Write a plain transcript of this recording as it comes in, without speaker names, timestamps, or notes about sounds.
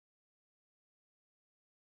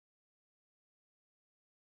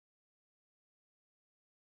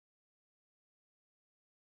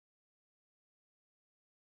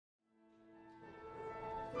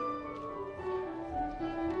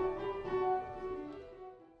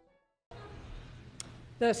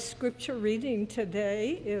The scripture reading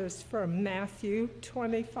today is from Matthew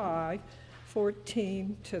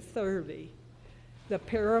 25:14 to 30, the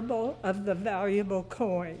parable of the valuable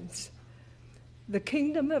coins. The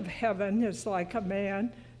kingdom of heaven is like a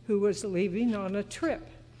man who was leaving on a trip.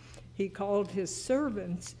 He called his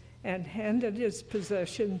servants and handed his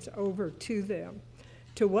possessions over to them.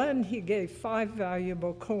 To one he gave 5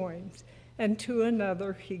 valuable coins, and to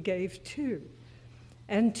another he gave 2,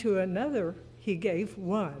 and to another he gave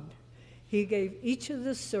 1. He gave each of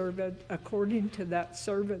the servant according to that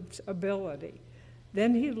servant's ability.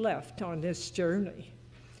 Then he left on his journey.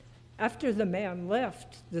 After the man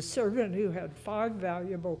left, the servant who had 5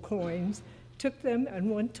 valuable coins took them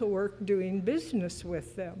and went to work doing business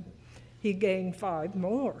with them. He gained 5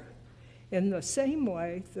 more. In the same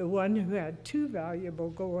way, the one who had 2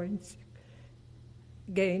 valuable coins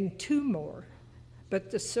gained 2 more.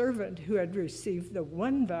 But the servant who had received the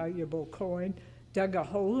 1 valuable coin dug a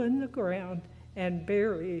hole in the ground and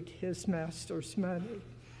buried his master's money.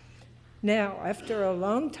 Now, after a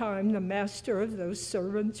long time, the master of those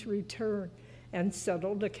servants returned and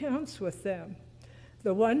settled accounts with them.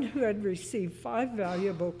 The one who had received 5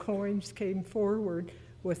 valuable coins came forward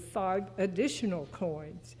with 5 additional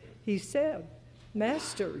coins. He said,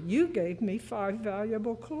 "Master, you gave me 5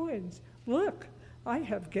 valuable coins. Look, I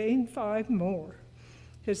have gained 5 more."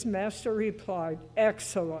 His master replied,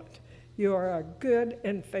 "Excellent. You are a good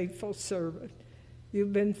and faithful servant.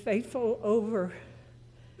 You've been faithful over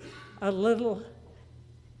a little,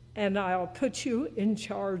 and I'll put you in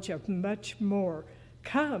charge of much more.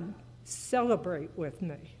 Come, celebrate with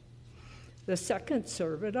me." The second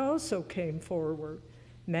servant also came forward.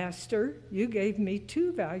 "Master, you gave me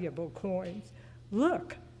 2 valuable coins.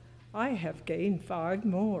 Look, I have gained 5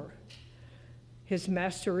 more." His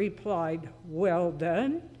master replied, "Well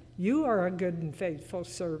done. You are a good and faithful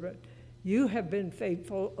servant. You have been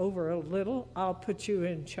faithful over a little. I'll put you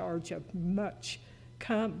in charge of much.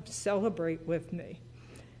 Come, celebrate with me."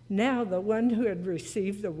 Now the one who had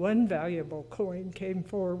received the 1 valuable coin came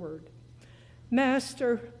forward.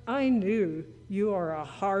 "Master, I knew you are a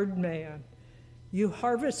hard man. You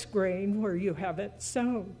harvest grain where you haven't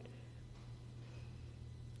sown.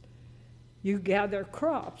 You gather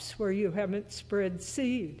crops where you haven't spread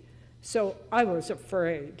seed. So I was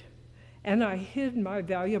afraid, and I hid my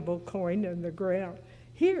valuable coin in the ground.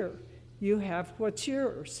 Here, you have what's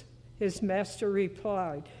yours." His master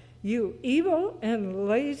replied, "You evil and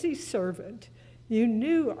lazy servant. You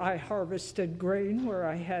knew I harvested grain where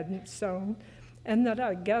I hadn't sown, and that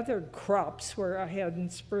I gathered crops where I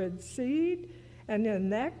hadn't spread seed. And in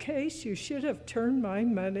that case, you should have turned my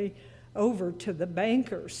money over to the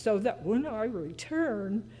bankers so that when I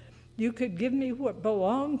return, you could give me what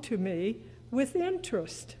belonged to me with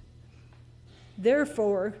interest.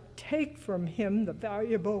 Therefore, take from him the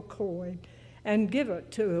valuable coin and give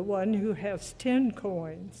it to the one who has 10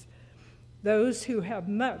 coins. Those who have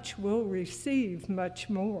much will receive much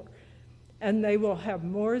more, and they will have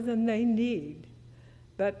more than they need.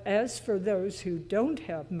 But as for those who don't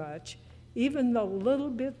have much, even the little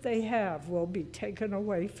bit they have will be taken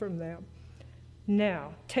away from them.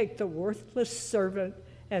 Now, take the worthless servant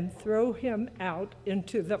and throw him out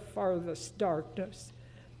into the farthest darkness.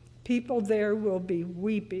 People there will be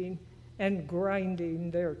weeping and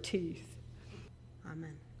grinding their teeth."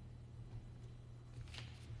 Amen.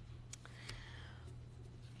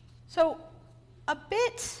 So, a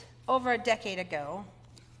bit over a decade ago,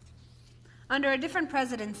 under a different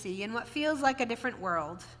presidency in what feels like a different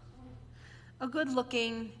world, a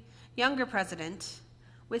good-looking, younger president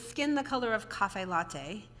with skin the color of cafe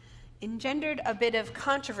latte engendered a bit of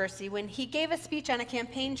controversy when he gave a speech on a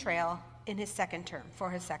campaign trail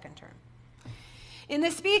for his second term. In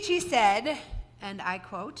the speech he said, and I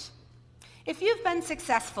quote, "If you've been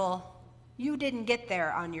successful, you didn't get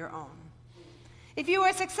there on your own. If you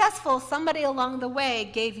were successful, somebody along the way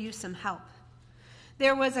gave you some help.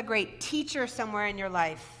 There was a great teacher somewhere in your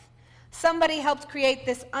life. Somebody helped create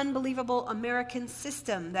this unbelievable American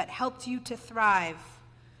system that helped you to thrive.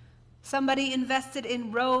 Somebody invested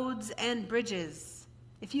in roads and bridges.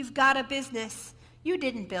 If you've got a business, you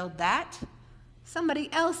didn't build that.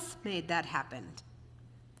 Somebody else made that happen."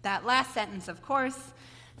 That last sentence, of course,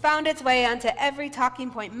 found its way onto every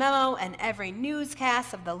talking point memo and every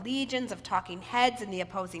newscast of the legions of talking heads in the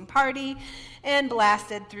opposing party and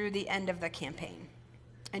blasted through the end of the campaign.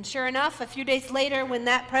 And sure enough, a few days later, when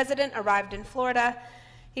that president arrived in Florida,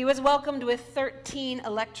 he was welcomed with 13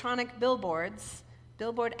 electronic billboard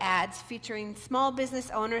ads featuring small business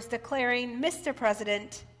owners declaring, "Mr.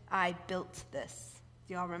 President, I built this."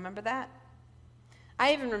 Do you all remember that?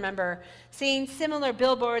 I even remember seeing similar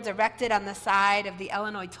billboards erected on the side of the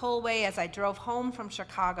Illinois Tollway as I drove home from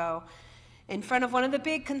Chicago in front of one of the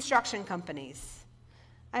big construction companies.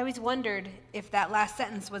 I always wondered if that last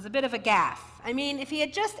sentence was a bit of a gaffe. I mean, if he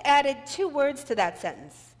had just added 2 words to that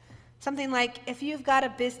sentence, something like, if you've got a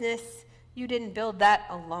business, you didn't build that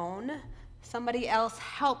alone. Somebody else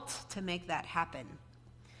helped to make that happen.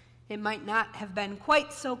 It might not have been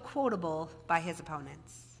quite so quotable by his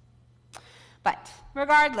opponents. But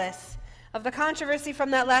regardless of the controversy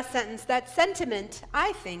from that last sentence, that sentiment,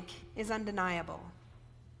 I think, is undeniable.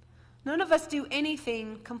 None of us do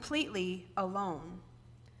anything completely alone.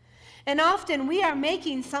 And often we are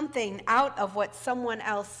making something out of what someone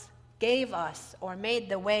else gave us or made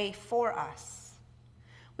the way for us.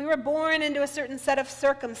 We were born into a certain set of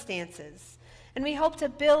circumstances, and we hope to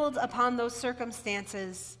build upon those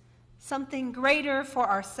circumstances something greater for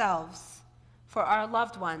ourselves, for our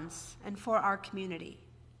loved ones, and for our community.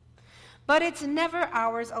 But it's never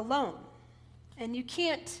ours alone, and you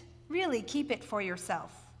can't really keep it for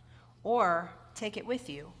yourself or take it with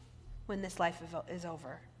you when this life is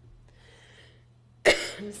over.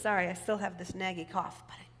 I'm sorry, I still have this naggy cough,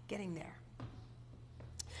 but I'm getting there.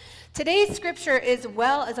 Today's scripture is a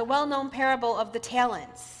well-known parable of the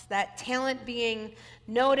talents, that talent being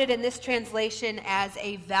noted in this translation as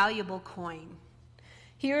a valuable coin.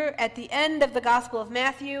 Here at the end of the Gospel of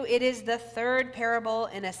Matthew, it is the 3rd parable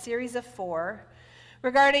in a series of 4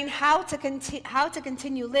 regarding how to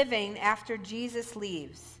continue living after Jesus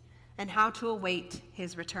leaves and how to await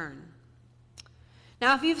his return.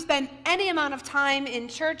 Now, if you've spent any amount of time in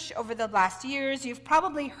church over the last years, you've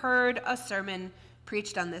probably heard a sermon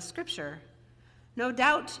preached on this scripture. No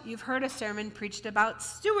doubt you've heard a sermon preached about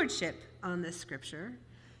stewardship on this scripture.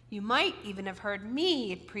 You might even have heard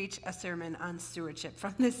me preach a sermon on stewardship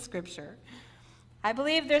from this scripture. I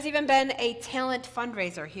believe there's even been a talent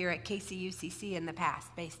fundraiser here at KCUCC in the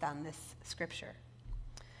past based on this scripture.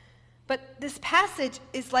 But this passage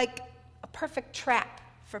is like a perfect trap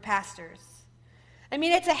for pastors. I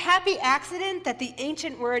mean, it's a happy accident that the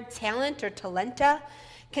ancient word talent or talenta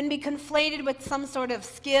can be conflated with some sort of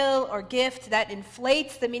skill or gift that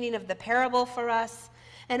inflates the meaning of the parable for us.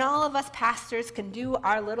 And all of us pastors can do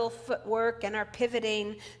our little footwork and our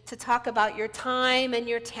pivoting to talk about your time and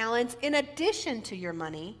your talents in addition to your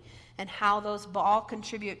money and how those all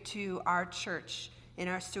contribute to our church in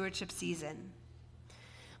our stewardship season.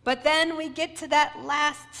 But then we get to that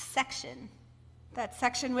last section. That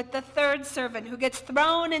section with the 3rd servant who gets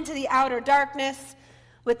thrown into the outer darkness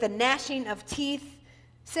with the gnashing of teeth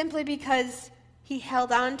simply because he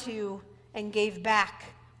held on to and gave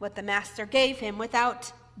back what the master gave him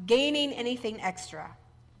without gaining anything extra.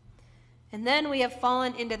 And then we have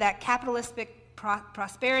fallen into that capitalistic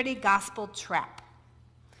prosperity gospel trap,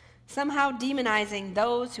 somehow demonizing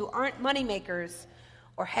those who aren't moneymakers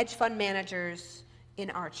or hedge fund managers in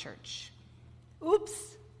our church.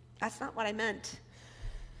 Oops. That's not what I meant.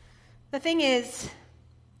 The thing is,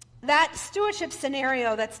 that stewardship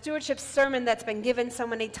scenario, that stewardship sermon that's been given so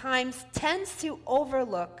many times tends to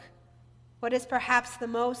overlook what is perhaps the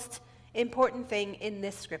most important thing in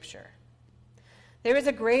this scripture. There is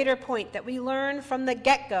a greater point that we learn from the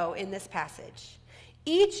get-go in this passage.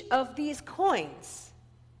 Each of these coins,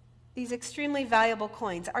 these extremely valuable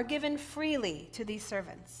coins, are given freely to these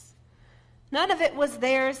servants. None of it was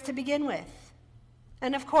theirs to begin with.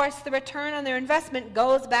 And of course, the return on their investment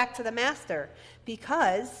goes back to the master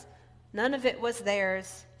because none of it was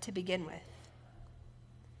theirs to begin with.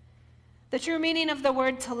 The true meaning of the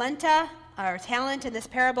word talenta, or talent in this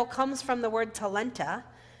parable, comes from the word talenta,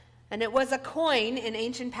 and it was a coin in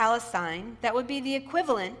ancient Palestine that would be the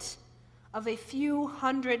equivalent of a few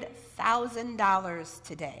 $100,000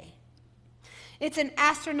 today. It's an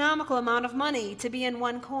astronomical amount of money to be in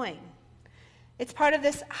one coin. It's part of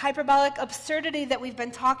this hyperbolic absurdity that we've been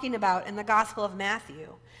talking about in the Gospel of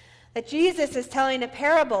Matthew, that Jesus is telling a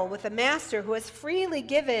parable with a master who has freely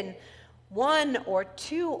given 1 or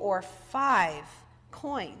 2 or 5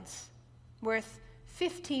 coins worth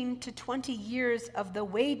 15 to 20 years of the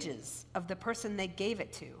wages of the person they gave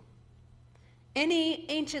it to. Any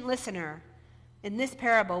ancient listener in this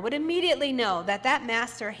parable would immediately know that that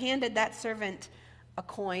master handed that servant a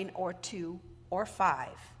coin or 2 or 5,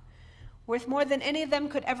 worth more than any of them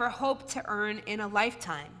could ever hope to earn in a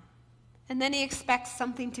lifetime. And then he expects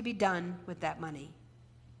something to be done with that money.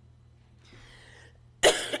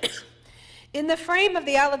 In the frame of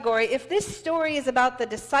the allegory, if this story is about the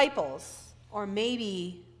disciples, or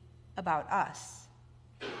maybe about us,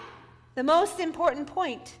 the most important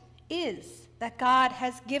point is that God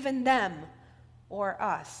has given them, or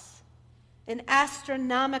us, an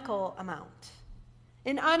astronomical amount.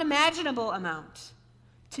 an unimaginable amount,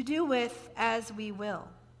 to do with as we will,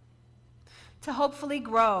 to hopefully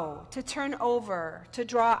grow, to turn over, to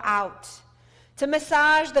draw out, to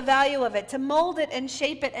massage the value of it, to mold it and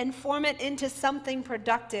shape it and form it into something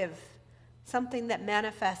productive, something that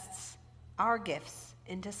manifests our gifts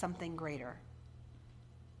into something greater.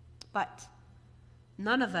 But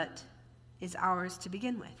none of it is ours to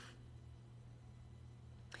begin with.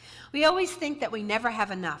 We always think that we never have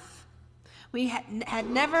enough. We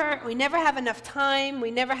never have enough time,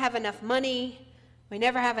 we never have enough money, we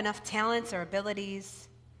never have enough talents or abilities.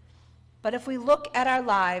 But if we look at our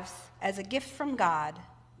lives as a gift from God,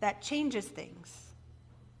 that changes things.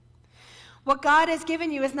 What God has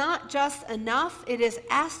given you is not just enough, it is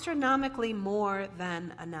astronomically more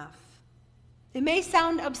than enough. It may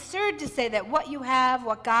sound absurd to say that what you have,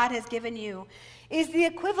 what God has given you, is the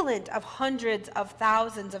equivalent of hundreds of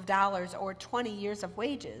thousands of dollars or 20 years of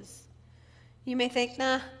wages. You may think,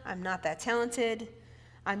 nah, I'm not that talented.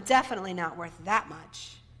 I'm definitely not worth that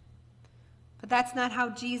much. But that's not how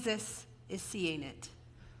Jesus is seeing it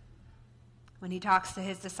when he talks to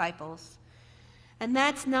his disciples. And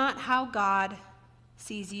that's not how God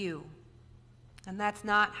sees you. And that's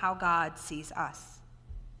not how God sees us.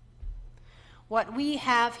 What we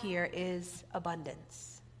have here is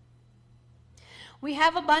abundance. We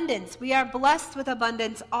have abundance. We are blessed with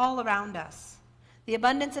abundance all around us. The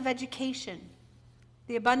abundance of education,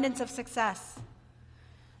 the abundance of success,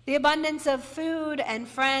 the abundance of food and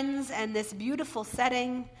friends and this beautiful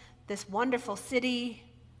setting, this wonderful city,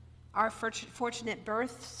 our fortunate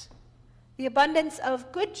births, the abundance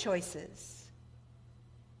of good choices,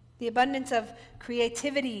 the abundance of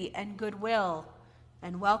creativity and goodwill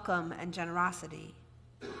and welcome and generosity.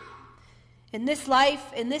 In this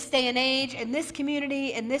life, in this day and age, in this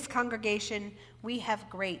community, in this congregation, we have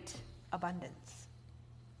great abundance.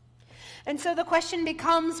 And so the question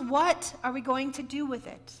becomes, what are we going to do with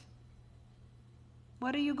it?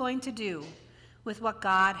 What are you going to do with what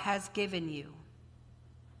God has given you?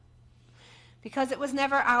 Because it was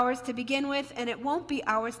never ours to begin with, and it won't be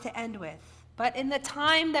ours to end with. But in the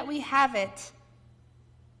time that we have it,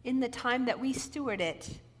 in the time that we steward it,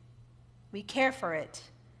 we care for it,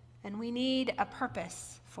 and we need a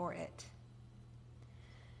purpose for it.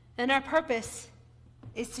 And our purpose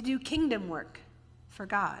is to do kingdom work for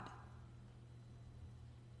God.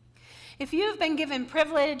 If you've been given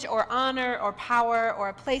privilege or honor or power or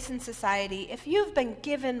a place in society, if you've been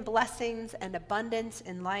given blessings and abundance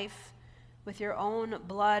in life with your own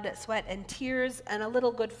blood, sweat, and tears and a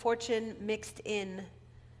little good fortune mixed in,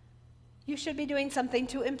 you should be doing something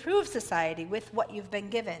to improve society with what you've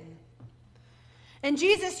been given. And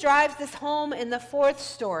Jesus drives this home in the fourth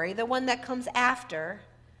story, the one that comes after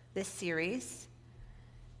this series.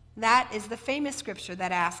 That is the famous scripture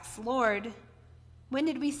that asks, Lord, when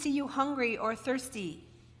did we see you hungry or thirsty,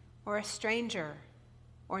 or a stranger,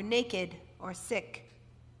 or naked, or sick,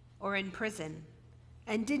 or in prison,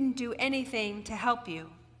 and didn't do anything to help you?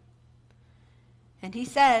 And he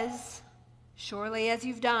says, surely as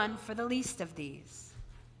you've done for the least of these,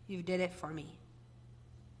 you did it for me.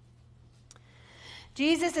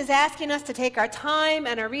 Jesus is asking us to take our time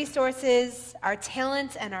and our resources, our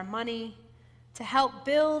talents and our money to help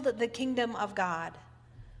build the kingdom of God,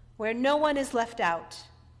 where no one is left out,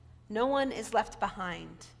 no one is left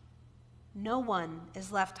behind, no one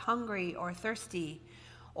is left hungry or thirsty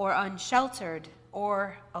or unsheltered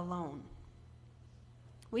or alone.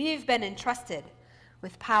 We've been entrusted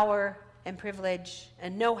with power and privilege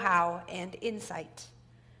and know-how and insight.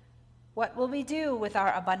 What will we do with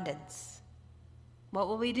our abundance? What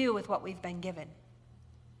will we do with what we've been given?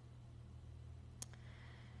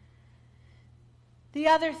 The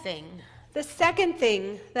other thing, the second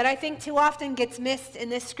thing that I think too often gets missed in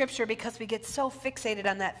this scripture because we get so fixated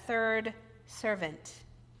on that third servant,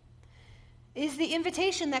 is the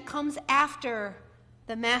invitation that comes after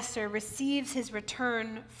the master receives his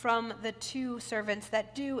return from the two servants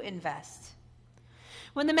that do invest.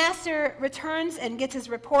 When the master returns and gets his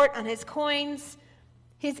report on his coins,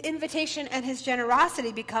 his invitation and his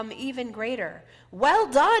generosity become even greater. Well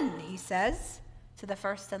done, he says to the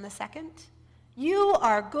first and the second. You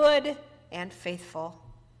are good and faithful.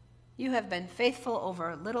 You have been faithful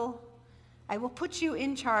over little. I will put you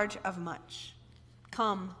in charge of much.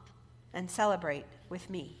 Come and celebrate with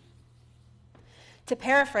me. To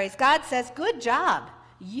paraphrase, God says, good job.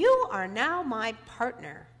 You are now my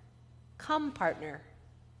partner. Come, partner,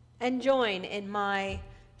 and join in my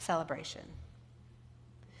celebration.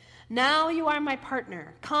 Now you are my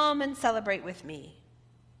partner. Come and celebrate with me.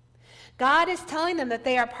 God is telling them that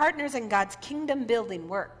they are partners in God's kingdom building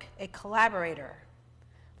work, a collaborator.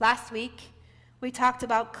 Last week, we talked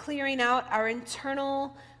about clearing out our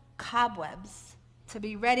internal cobwebs to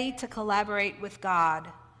be ready to collaborate with God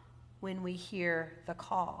when we hear the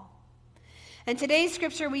call. In today's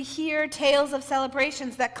scripture, we hear tales of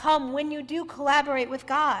celebrations that come when you do collaborate with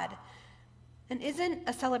God. And isn't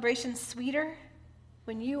a celebration sweeter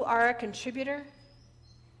when you are a contributor?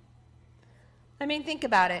 I mean, think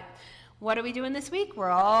about it. What are we doing this week? We're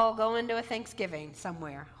all going to a Thanksgiving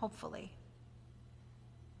somewhere, hopefully.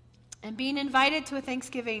 And being invited to a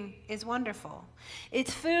Thanksgiving is wonderful.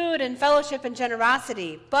 It's food and fellowship and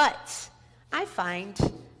generosity, but I find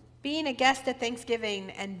being a guest at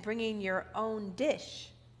Thanksgiving and bringing your own dish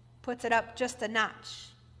puts it up just a notch,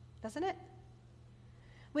 doesn't it?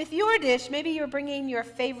 With your dish, maybe you're bringing your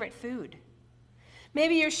favorite food.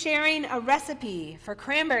 Maybe you're sharing a recipe for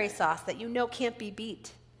cranberry sauce that you know can't be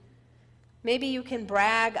beat. Maybe you can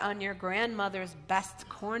brag on your grandmother's best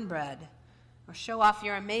cornbread or show off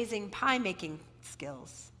your amazing pie-making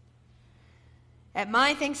skills. At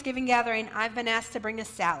my Thanksgiving gathering, I've been asked to bring a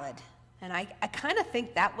salad. And I kind of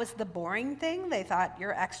think that was the boring thing. They thought,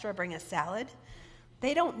 you're extra, bring a salad.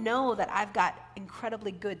 They don't know that I've got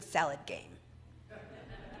incredibly good salad game.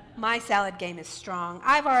 My salad game is strong.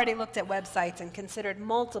 I've already looked at websites and considered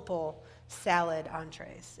multiple salad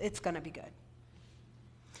entrees. It's going to be good.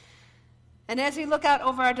 And as we look out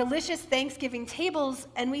over our delicious Thanksgiving tables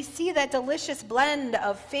and we see that delicious blend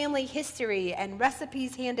of family history and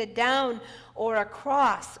recipes handed down or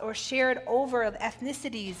across or shared over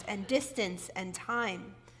ethnicities and distance and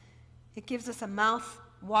time, it gives us a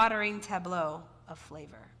mouth-watering tableau of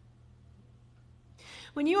flavor.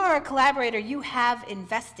 When you are a collaborator, you have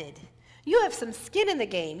invested. You have some skin in the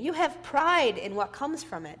game. You have pride in what comes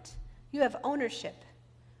from it. You have ownership.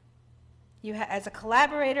 As a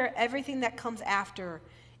collaborator, everything that comes after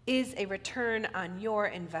is a return on your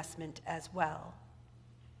investment as well.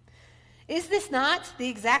 Is this not the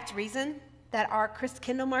exact reason that our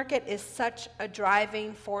Christkindl Market is such a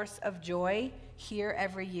driving force of joy here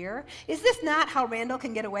every year? Is this not how Randall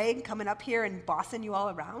can get away coming up here and bossing you all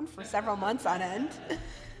around for several months on end?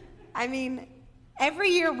 I mean, every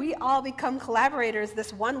year we all become collaborators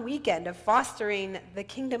this one weekend of fostering the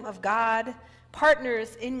kingdom of God,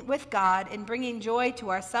 partners with God in bringing joy to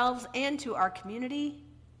ourselves and to our community.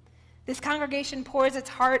 This congregation pours its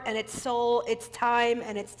heart and its soul, its time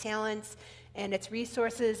and its talents and its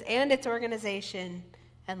resources and its organization,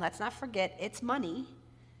 and let's not forget its money,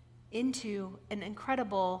 into an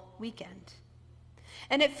incredible weekend.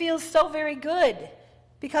 And it feels so very good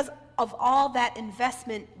because of all that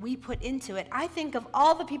investment we put into it. I think of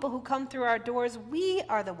all the people who come through our doors, we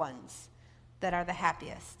are the ones that are the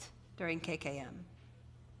happiest during KKM.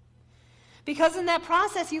 Because in that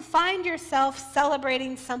process, you find yourself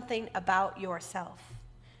celebrating something about yourself.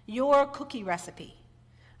 Your cookie recipe.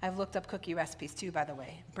 I've looked up cookie recipes too, by the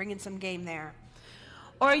way. Bringing some game there.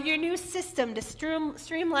 Or your new system to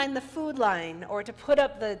streamline the food line, or to put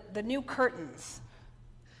up the new curtains.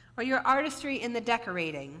 Or your artistry in the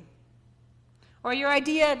decorating. Or your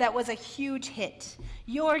idea that was a huge hit.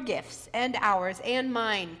 Your gifts and ours and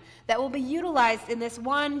mine that will be utilized in this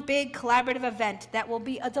one big collaborative event that will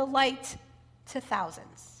be a delight to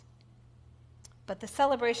thousands. But the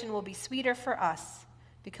celebration will be sweeter for us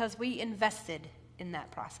because we invested in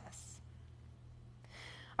that process.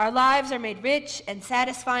 Our lives are made rich and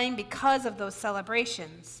satisfying because of those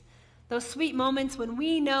celebrations, those sweet moments when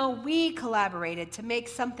we know we collaborated to make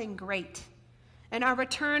something great. And our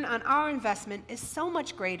return on our investment is so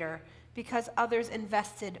much greater because others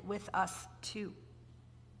invested with us too.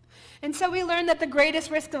 And so we learn that the greatest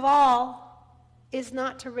risk of all is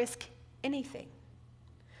not to risk anything,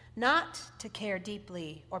 not to care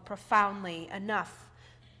deeply or profoundly enough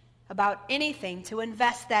about anything to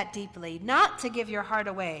invest that deeply, not to give your heart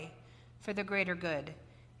away for the greater good,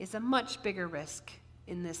 is a much bigger risk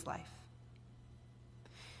in this life.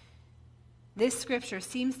 This scripture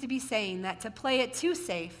seems to be saying that to play it too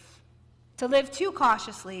safe, to live too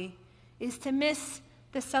cautiously, is to miss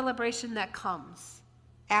the celebration that comes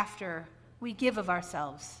after we give of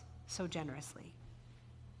ourselves so generously.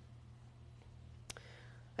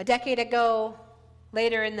 A decade ago,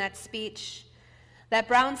 later in that speech, that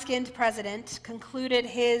brown-skinned president concluded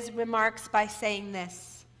his remarks by saying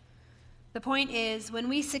this: the point is, when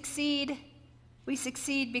we succeed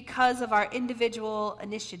because of our individual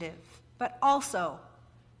initiative, but also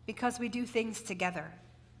because we do things together.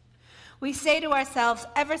 We say to ourselves,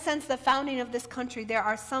 ever since the founding of this country, there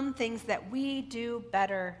are some things that we do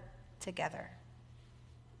better together.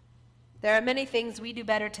 There are many things we do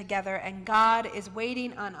better together, and God is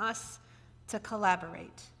waiting on us to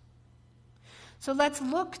collaborate. So let's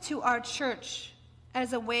look to our church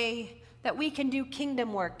as a way that we can do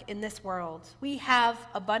kingdom work in this world. We have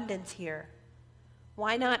abundance here.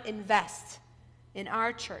 Why not invest in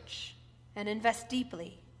our church and invest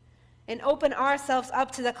deeply and open ourselves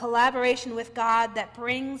up to the collaboration with God that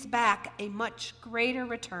brings back a much greater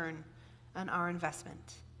return on our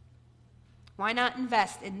investment? Why not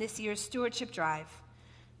invest in this year's stewardship drive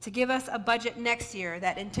to give us a budget next year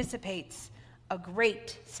that anticipates a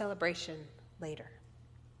great celebration later?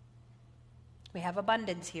 We have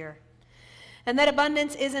abundance here. And that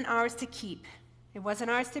abundance isn't ours to keep. It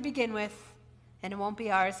wasn't ours to begin with, and it won't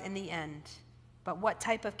be ours in the end. But what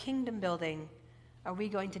type of kingdom building are we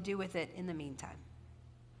going to do with it in the meantime?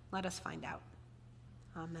 Let us find out.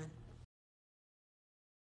 Amen.